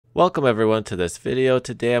Welcome everyone to this video.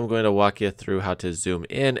 Today I'm going to walk you through how to zoom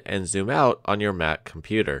in and zoom out on your Mac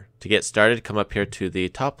computer. To get started, come up here to the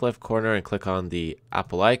top left corner and click on the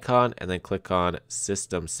Apple icon and then click on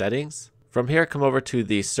System Settings. From here, come over to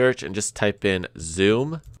the search and just type in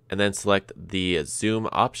Zoom and then select the Zoom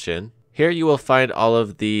option. Here you will find all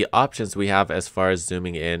of the options we have as far as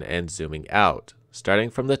zooming in and zooming out. Starting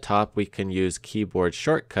from the top, we can use keyboard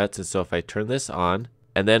shortcuts, and so if I turn this on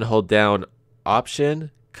and then hold down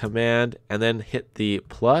Option, Command, and then hit the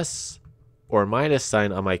plus or minus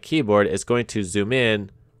sign on my keyboard, is going to zoom in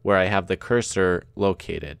where I have the cursor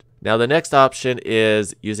located. Now the next option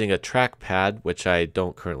is using a trackpad, which I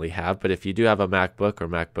don't currently have, but if you do have a MacBook or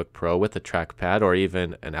MacBook Pro with a trackpad, or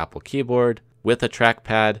even an Apple keyboard with a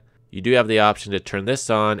trackpad, you do have the option to turn this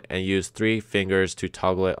on and use 3 fingers to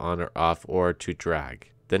toggle it on or off, or to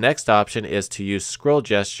drag. The next option is to use scroll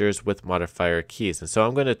gestures with modifier keys, and so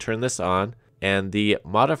I'm going to turn this on. And the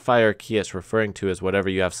modifier key it's referring to is whatever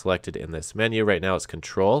you have selected in this menu. Right now it's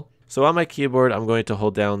Control. So on my keyboard, I'm going to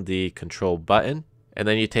hold down the Control button. And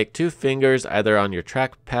then you take 2 fingers either on your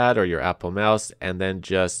trackpad or your Apple mouse and then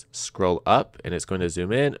just scroll up and it's going to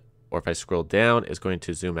zoom in. Or if I scroll down, it's going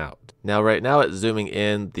to zoom out. Now right now it's zooming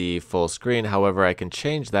in the full screen. However, I can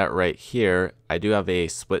change that right here. I do have a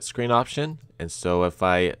split screen option. And so if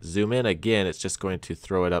I zoom in again, it's just going to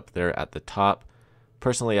throw it up there at the top.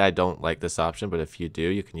 Personally, I don't like this option, but if you do,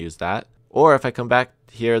 you can use that. Or if I come back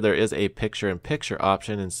here, there is a picture-in-picture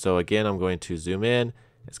option. And so again, I'm going to zoom in.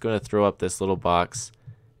 It's going to throw up this little box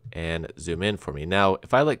and zoom in for me. Now,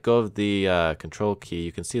 if I let go of the control key,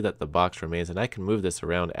 you can see that the box remains, and I can move this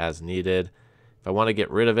around as needed. If I want to get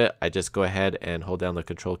rid of it, I just go ahead and hold down the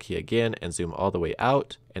control key again and zoom all the way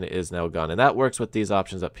out, and it is now gone. And that works with these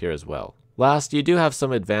options up here as well. Last, you do have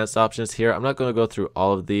some advanced options here. I'm not going to go through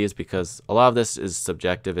all of these because a lot of this is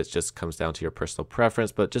subjective. It just comes down to your personal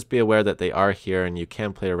preference, but just be aware that they are here and you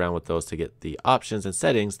can play around with those to get the options and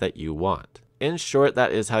settings that you want. In short,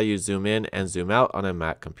 that is how you zoom in and zoom out on a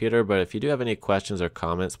Mac computer. But if you do have any questions or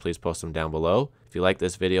comments, please post them down below. If you like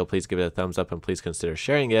this video, please give it a thumbs up and please consider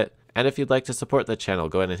sharing it. And if you'd like to support the channel,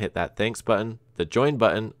 go ahead and hit that thanks button, the join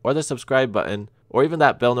button, or the subscribe button, or even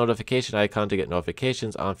that bell notification icon to get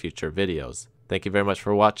notifications on future videos. Thank you very much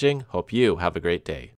for watching. Hope you have a great day.